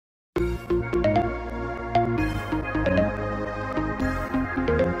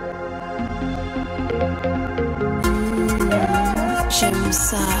J'aime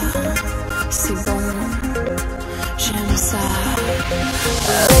ça, c'est bon, j'aime ça.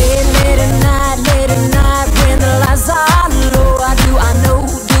 Late at night, when the lights are low, do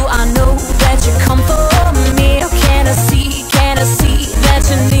I know that you come for me? Can I see that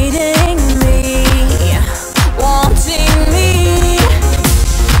you're needing me, wanting me?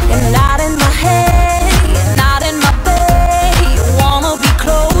 You're not in my head, not in my bed. You wanna be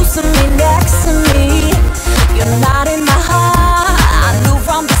close to me, next to me. You're not in my heart, I knew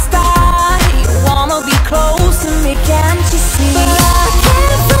from the start. You wanna be close to me, can't you see? But I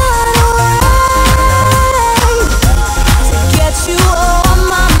can't find a way to get you on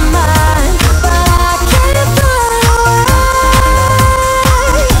my mind. But I can't find a way,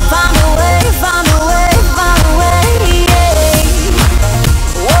 find a way, find a way, find a way, yeah.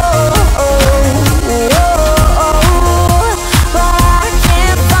 Whoa, but I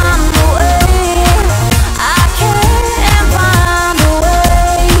can't find a way. I can't find a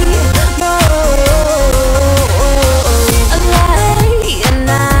way, no. Late at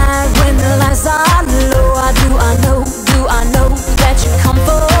night when the lights are low, do I know that you come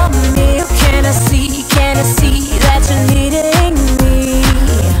for me? Can I see that you're needing me,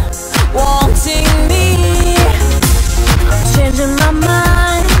 wanting me? I'm changing my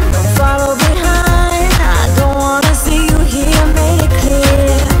mind, don't follow behind. I don't wanna see you here, make it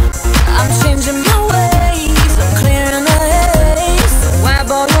clear. I'm changing my ways, I'm clearing the haze. So wipe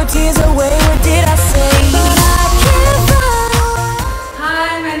all your tears away, what did I say? But I can't find a way.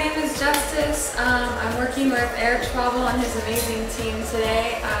 Hi, my name is Justice. I'm working with Schwabel and his amazing team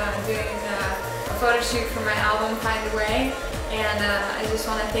today, doing a photo shoot for my album Find a Way. And I just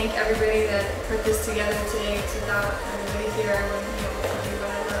want to thank everybody that put this together today, because without everybody here I wouldn't be able to do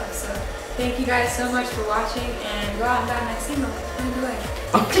what I love. So thank you guys so much for watching, and go out and buy my single, Find a Way.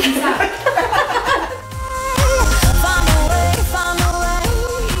 Peace out.